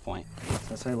guessing at this point.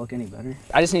 Does that look any better?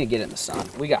 I just need to get it in the sun.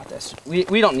 We got this. We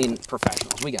don't need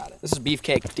professionals. We got it. This is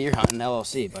Beefcake Deer Hunting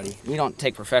LLC, buddy. We don't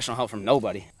take professional help from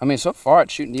nobody. I mean, so far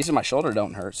it's shooting decent. My shoulder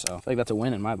don't hurt, so I feel like that's a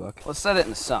win in my book. Let's set it in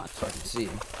the sun so I can see. You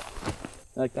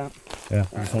like that? Yeah.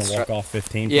 I just want to walk off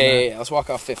 15. Yeah. Let's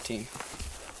walk off 15.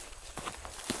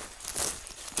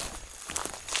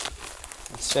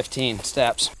 That's 15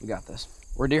 steps. We got this.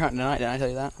 We're deer hunting tonight, didn't I tell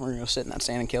you that? We're gonna go sit in that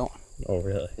sand and kill one. Oh,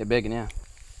 really? Get big and yeah.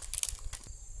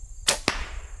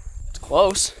 It's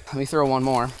close. Let me throw one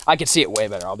more. I could see it way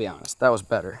better, I'll be honest. That was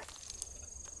better.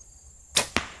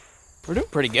 We're doing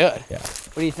pretty good. Yeah.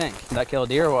 What do you think? Did that kill a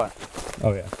deer or what?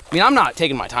 Oh, yeah. I mean, I'm not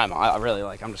taking my time. I really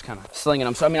I'm just kind of slinging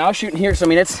them. So, I mean, I was shooting here. So, I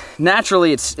mean,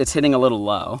 it's hitting a little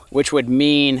low, which would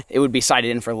mean it would be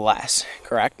sighted in for less,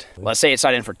 correct? Let's say it's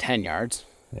sighted in for 10 yards.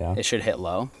 Yeah. It should hit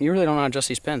low. You really don't know how to adjust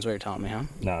these pins, what you're telling me, huh?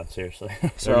 No, seriously.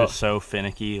 So, they're just so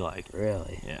finicky, like.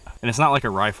 Really? Yeah. And it's not like a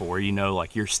rifle where you know,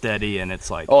 like, you're steady and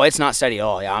it's like. Oh, it's not steady at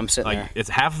all. Yeah, I'm sitting like, there. It's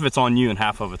half of it's on you and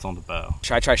half of it's on the bow.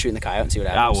 Should I try shooting the coyote and see what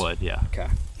happens? I would, yeah. Okay.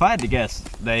 If I had to guess,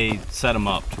 they set them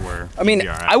up to where. I mean, you'd be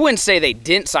all right. I wouldn't say they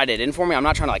didn't sight it in for me. I'm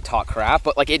not trying to like talk crap,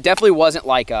 but like it definitely wasn't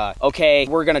like, okay,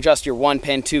 we're gonna adjust your 1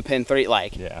 pin, 2 pin, 3.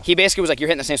 Like, yeah. He he basically was like, you're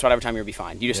hitting the same spot every time, you'll be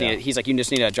fine. You just Yeah. need. He's like, you just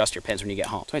need to adjust your pins when you get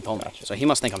home. That's what he told me. So he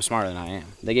must think I'm smarter than I am.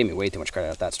 They gave me way too much credit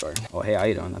at that store. Oh, hey, how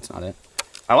you doing? That's not it.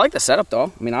 I like the setup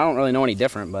though. I mean, I don't really know any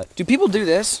different, but do people do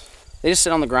this? They just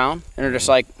sit on the ground and are just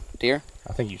like deer.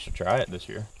 I think you should try it this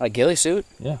year. Like ghillie suit?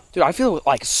 Yeah. Dude, I feel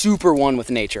like super one with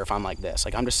nature if I'm like this.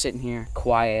 Like I'm just sitting here,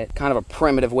 quiet, kind of a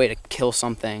primitive way to kill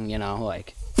something, you know,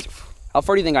 like. How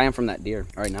far do you think I am from that deer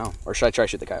right now? Or should I try to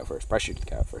shoot the coyote first? Probably shoot the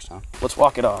coyote first, huh? Let's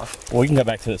walk it off. Well, we can go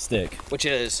back to the stick. Which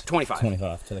is 25.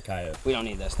 25 to the coyote. We don't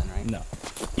need this then, right? No.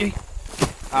 Yeah.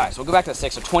 All right, so we'll go back to the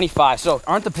 6, so 25. So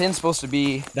aren't the pins supposed to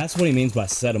be... That's what he means by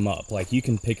set them up. Like, you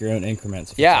can pick your own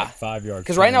increments. If Yeah. It's like 5 yards.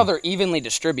 Because right now they're evenly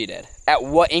distributed. At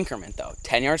what increment, though?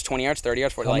 10 yards, 20 yards, 30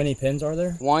 yards, 40? How like, many pins are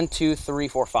there? 1, 2, 3,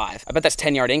 4, 5. I bet that's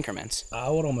 10-yard increments. I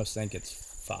would almost think it's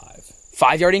 5.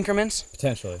 5-yard increments?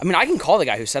 Potentially. I mean, I can call the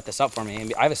guy who set this up for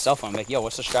me. I have his cell phone. I'm like, yo,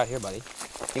 what's the shot here, buddy?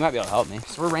 He might be able to help me.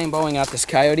 So we're rainbowing out this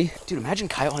coyote. Dude, imagine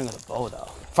coyote hunting with a bow, though.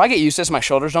 If I get used to this, my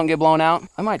shoulders don't get blown out,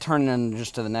 I might turn in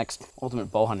just to the next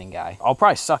ultimate bow hunting guy. I'll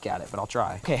probably suck at it, but I'll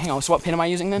try. Okay, hang on. So what pin am I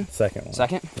using then? Second one.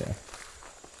 Second? Yeah. Go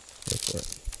for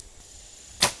it.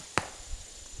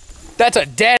 That's a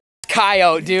dead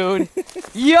coyote, dude.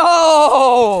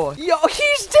 Yo,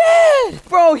 he's dead.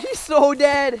 Bro, he's so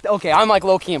dead. Okay, I'm like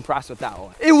low-key impressed with that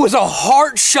one. It was a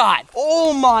heart shot.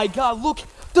 Oh my God, look,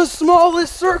 the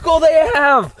smallest circle they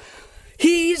have.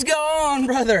 He's gone,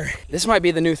 brother. This might be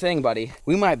the new thing, buddy.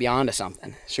 We might be onto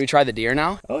something. Should we try the deer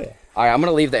now? Oh, yeah. All right, I'm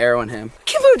gonna leave the arrow in him. I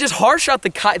can't believe I just hard shot the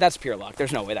coyote. That's pure luck.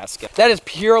 There's no way that's skill. That is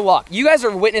pure luck. You guys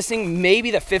are witnessing maybe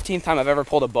the 15th time I've ever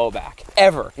pulled a bow back,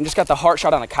 ever, and just got the heart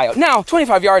shot on a coyote. Now,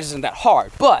 25 yards isn't that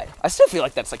hard, but I still feel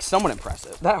like that's like somewhat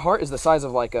impressive. That heart is the size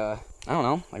of like a, I don't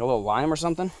know, like a little lime or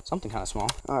something. Something kind of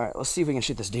small. All right, let's see if we can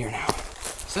shoot this deer now.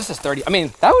 So this is 30, I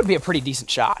mean, that would be a pretty decent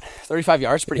shot. 35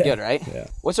 yards, pretty good, right? Yeah.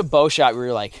 What's a bow shot where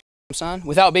you're like, son,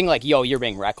 without being like, yo, you're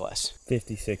being reckless.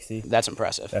 50, 60. That's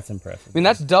impressive. That's impressive. I mean,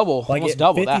 that's double, like almost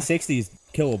double 50, that. 60 is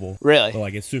killable. Really? But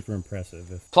like, it's super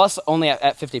impressive. Plus, only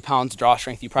at 50 pounds draw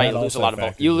strength, you probably lose a lot of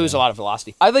a lot of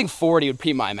velocity. I think 40 would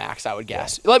be my max, I would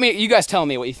guess. Yeah. You guys tell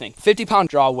me what you think. 50-pound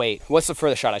draw weight. What's the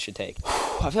furthest shot I should take?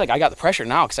 I feel like I got the pressure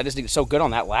now because I just did so good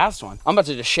on that last one. I'm about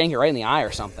to just shank it right in the eye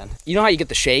or something. You know how you get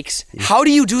the shakes? Yeah. How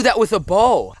do you do that with a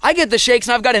bow? I get the shakes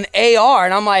and I've got an AR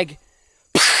and I'm like,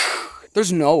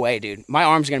 there's no way, dude. My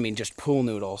arm's gonna be just pool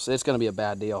noodles. It's gonna be a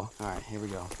bad deal. All right, here we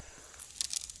go.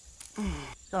 It's kind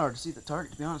of hard to see the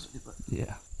target, to be honest with you, but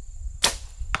yeah.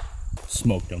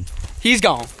 Smoked him. He's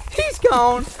gone. He's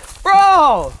gone.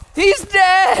 Bro, he's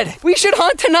dead. We should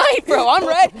hunt tonight, bro. I'm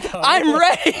ready. I'm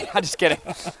ready. I'm just kidding.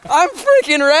 I'm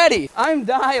freaking ready. I'm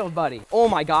dialed, buddy. Oh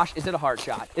my gosh, is it a heart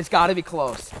shot? It's gotta be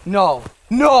close. No,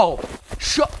 no.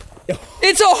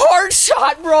 It's a heart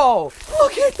shot, bro.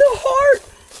 Look at the heart.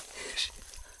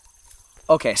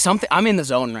 Okay, I'm in the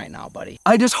zone right now, buddy.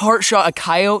 I just heart shot a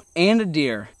coyote and a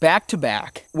deer back to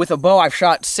back with a bow I've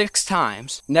shot 6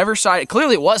 times. Never sighted.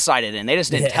 Clearly it was sighted in. They just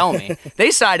didn't tell me.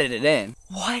 They sighted it in.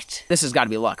 What? This has got to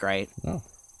be luck, right? No.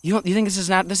 You think this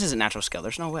isn't natural skill?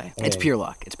 There's no way. It's pure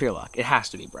luck. It's pure luck. It has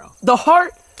to be, bro. The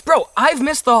heart, bro. I've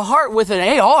missed the heart with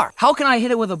an AR. How can I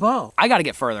hit it with a bow? I got to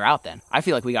get further out then. I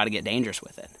feel like we got to get dangerous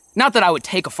with it. Not that I would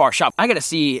take a far shot. I got to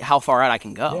see how far out I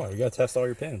can go. Yeah, you got to test all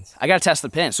your pins. I got to test the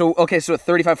pin. So, okay, so at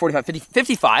 35, 45, 50,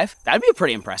 55, that'd be a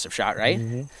pretty impressive shot, right?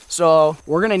 Mm-hmm. So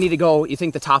we're going to need to go, you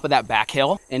think, the top of that back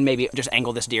hill and maybe just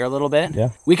angle this deer a little bit? Yeah.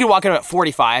 We could walk it up at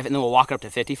 45 and then we'll walk it up to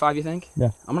 55, you think?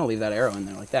 Yeah. I'm going to leave that arrow in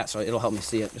there like that so it'll help me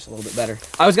see it just a little bit better.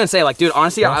 I was going to say, like, dude,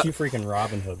 honestly, Why don't you freaking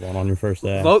Robinhood one on your first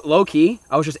day? Low key,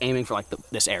 I was just aiming for, like,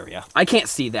 this area. I can't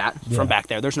see that from back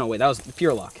there. There's no way. That was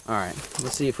pure luck. All right,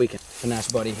 let's see if we can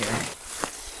finesse buddy here.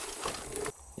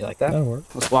 You like that? That'll work.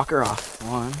 Let's walk her off.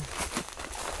 1.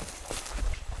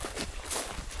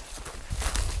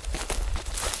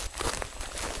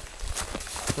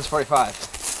 That's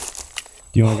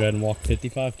 45. Do you want to go ahead and walk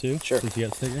 55 too? Sure. Since you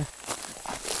got sticker?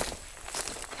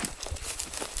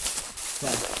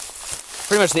 Yeah.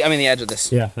 Pretty much the edge of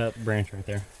this. Yeah, that branch right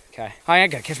there. Okay. I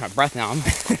gotta catch my breath now. I'm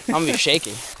gonna be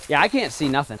shaky. Yeah, I can't see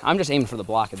nothing. I'm just aiming for the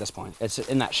block at this point. It's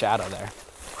in that shadow there.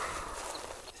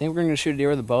 Think we're gonna shoot a deer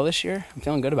with a bow this year? I'm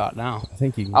feeling good about it now. I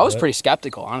think you can. I was pretty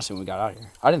skeptical, honestly, when we got out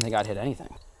here. I didn't think I'd hit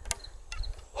anything.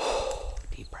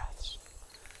 Deep breaths.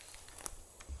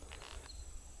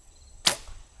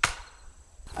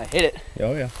 I hit it.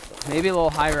 Oh yeah. Maybe a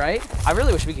little high right. I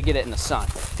really wish we could get it in the sun.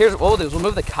 Here's what we'll do is we'll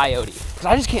move the coyote. Because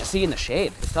I just can't see in the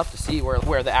shade. It's tough to see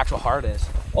where the actual heart is.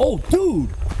 Oh, dude.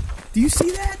 Do you see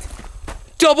that?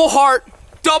 Double heart.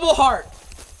 Double heart.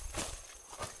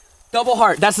 Double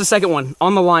heart. That's the second one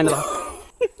on the line. Are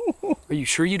you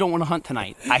sure you don't want to hunt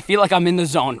tonight? I feel like I'm in the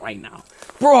zone right now.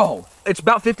 Bro, it's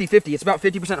about 50-50. It's about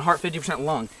 50% heart, 50%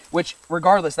 lung, which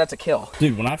regardless, that's a kill.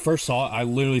 Dude, when I first saw it, I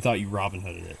literally thought you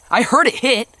Robinhooded it. I heard it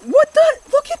hit. What the?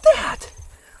 Look at that.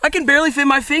 I can barely fit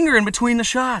my finger in between the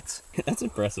shots. That's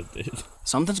impressive, dude.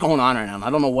 Something's going on right now.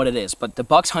 I don't know what it is, but the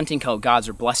Bucks hunting code gods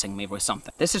are blessing me with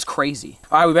something. This is crazy.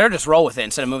 All right, we better just roll with it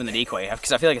instead of moving the decoy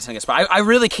because I feel like it's gonna get spot. I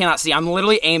really cannot see. I'm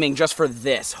literally aiming just for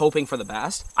this, hoping for the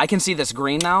best. I can see this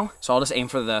green now, so I'll just aim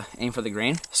for the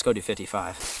green. Let's go do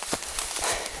 55.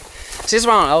 See, this is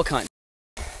why I don't elk hunt.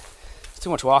 It's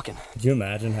too much walking. Could you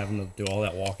imagine having to do all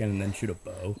that walking and then shoot a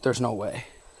bow? There's no way.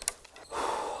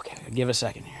 Okay, give it a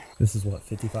second here. This is what,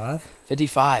 55?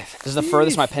 55. This is the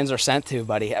furthest my pins are sent to,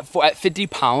 buddy. At 50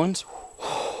 pounds.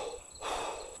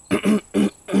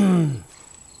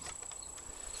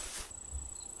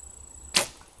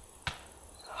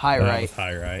 High right. That was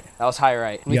high right. That was high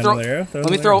right.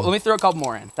 Let me throw a couple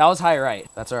more in. That was high right.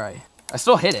 That's all right. I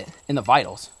still hit it in the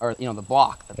vitals, or the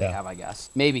block that they have, I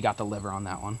guess. Maybe got the liver on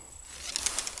that one.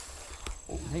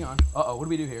 Oh, hang on. Uh-oh, what do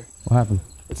we do here? What happened?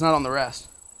 It's not on the rest.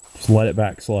 Just let it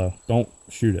back slow. Don't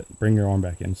shoot it. Bring your arm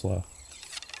back in slow.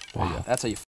 Wow, that's how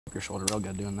you f up your shoulder real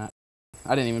good doing that.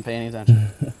 I didn't even pay any attention.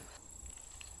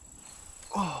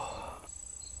 Oh.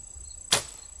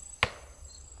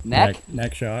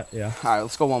 Neck shot, yeah. All right,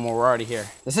 let's go one more. We're already here.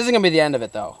 This isn't going to be the end of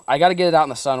it, though. I got to get it out in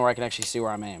the sun where I can actually see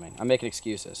where I'm aiming. I'm making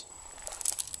excuses.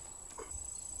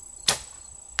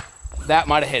 That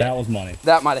might have hit it. That was money.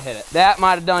 That might have hit it. That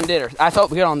might have done did her. I felt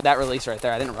good on that release right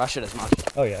there. I didn't rush it as much.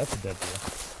 Oh, yeah, that's a dead deal.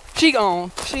 She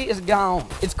gone. She is gone.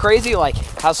 It's crazy, like,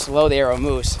 how slow the arrow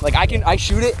moves. Like, I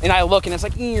shoot it, and I look, and it's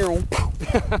like,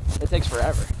 it takes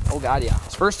forever. Oh, God, yeah.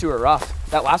 These first two are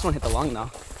rough. That last one hit the lung, though.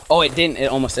 Oh, it didn't.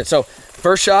 It almost did. So,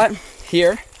 first shot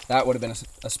here. That would have been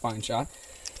a spine shot.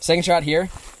 Second shot here.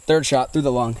 Third shot through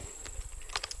the lung.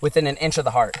 Within an inch of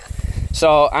the heart.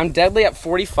 So I'm deadly at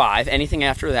 45. Anything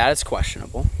after that is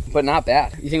questionable, but not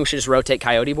bad. You think we should just rotate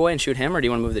Coyote Boy and shoot him, or do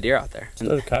you want to move the deer out there?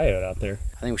 There's a coyote out there.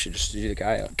 I think we should just do the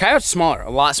coyote. Coyote's smaller, a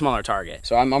lot smaller target.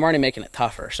 So I'm already making it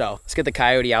tougher. So let's get the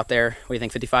coyote out there. What do you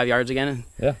think, 55 yards again? And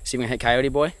yeah. See if we can hit Coyote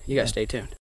Boy? You guys stay tuned.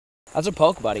 That's a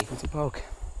poke, buddy. That's a poke.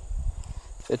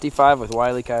 55 with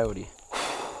Wile E. Coyote.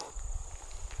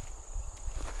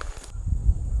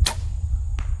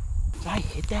 Did I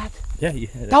hit that? Yeah, you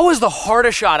hit it. That was the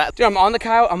hardest shot. Dude, I'm on the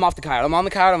coyote, I'm off the coyote. I'm on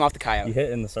the coyote, I'm off the coyote. You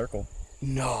hit in the circle.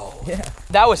 No. Yeah.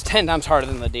 That was 10 times harder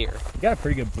than the deer. You got a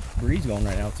pretty good breeze going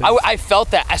right now, too. I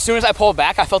felt that. As soon as I pulled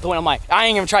back, I felt the wind. I'm like, I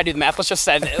ain't even try to do the math. Let's just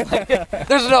send it. Like,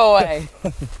 there's no way.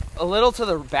 A little to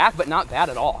the back, but not bad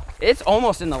at all. It's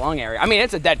almost in the lung area. I mean,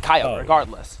 it's a dead coyote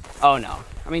regardless. Oh, no.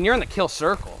 I mean, you're in the kill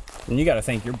circle. And you got to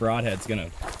think your broadhead's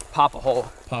going to pop a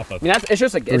hole. Pop up. I mean, it's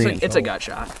just it's a gut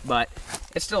shot, but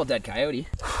it's still a dead coyote.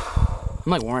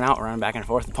 I'm like worn out running back and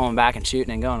forth and pulling back and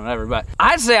shooting and going, whatever, but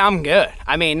I'd say I'm good.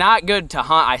 I mean, not good to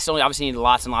hunt. I still obviously need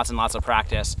lots and lots and lots of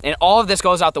practice. And all of this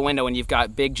goes out the window when you've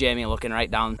got Big Jimmy looking right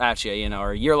down at you, you know,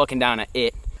 or you're looking down at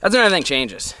it. That's when everything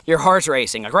changes. Your heart's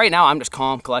racing. Like right now, I'm just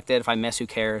calm, collected. If I miss, who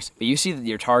cares? But you see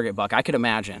your target buck, I could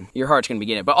imagine your heart's gonna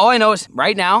begin it. But all I know is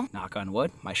right now, knock on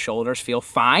wood, my shoulders feel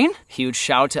fine. Huge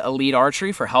shout out to Elite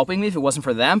Archery for helping me. If it wasn't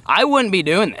for them, I wouldn't be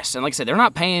doing this. And like I said, they're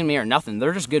not paying me or nothing.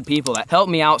 They're just good people that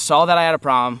helped me out, saw that I had a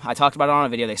problem. I talked about it on a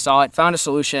video. They saw it, found a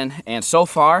solution. And so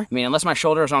far, I mean, unless my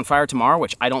shoulder is on fire tomorrow,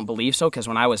 which I don't believe so, because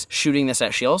when I was shooting this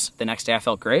at Shields, the next day I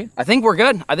felt great. I think we're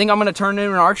good. I think I'm gonna turn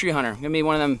into an archery hunter. I'm gonna be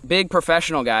one of them big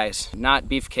professional guys, not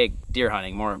beefcake deer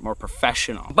hunting, more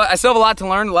professional. But I still have a lot to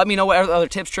learn. Let me know what other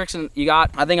tips, tricks you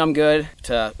got. I think I'm good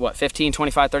to what, 15,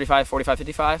 25, 35, 45,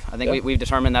 55. I think we've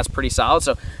determined that's pretty solid.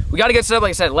 So we got to get set up.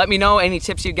 Like I said, let me know any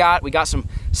tips you got. We got some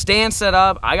stands set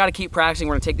up. I got to keep practicing.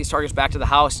 We're gonna take these targets back to the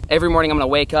house. Every morning I'm gonna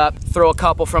wake up, throw a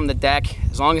couple from the deck.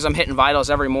 As long as I'm hitting vitals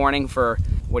every morning for,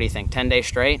 what do you think, 10 days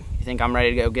straight? You think I'm ready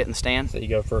to go get in the stand? So you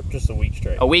go for just a week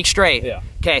straight. A week straight? Yeah.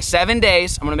 Okay, 7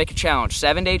 days. I'm gonna make a challenge,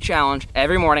 7-day challenge.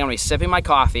 Every morning I'm gonna be sipping my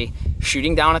coffee,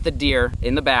 shooting down at the deer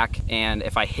in the back, and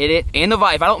if I hit it in the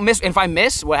if I don't miss, if I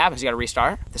miss, what happens? You gotta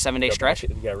restart the 7-day stretch. You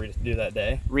gotta redo that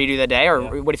day. Redo the day,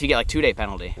 or what if you get like 2-day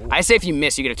penalty? Ooh. I say if you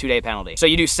miss, you get a 2-day penalty. So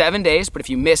you do 7 days, but if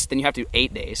you miss, then you have to do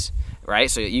 8 days.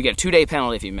 Right? So you get a 2-day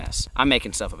penalty if you miss. I'm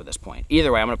making stuff up at this point.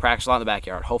 Either way, I'm gonna practice a lot in the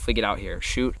backyard. Hopefully get out here,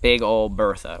 shoot big old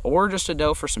Bertha, or just a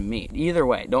doe for some meat. Either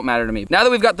way, don't matter to me. Now that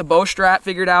we've got the bow strat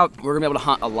figured out, we're gonna be able to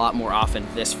hunt a lot more often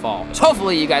this fall. So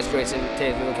hopefully you guys enjoyed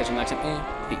today's video. Catch you next time,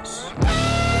 and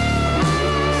peace.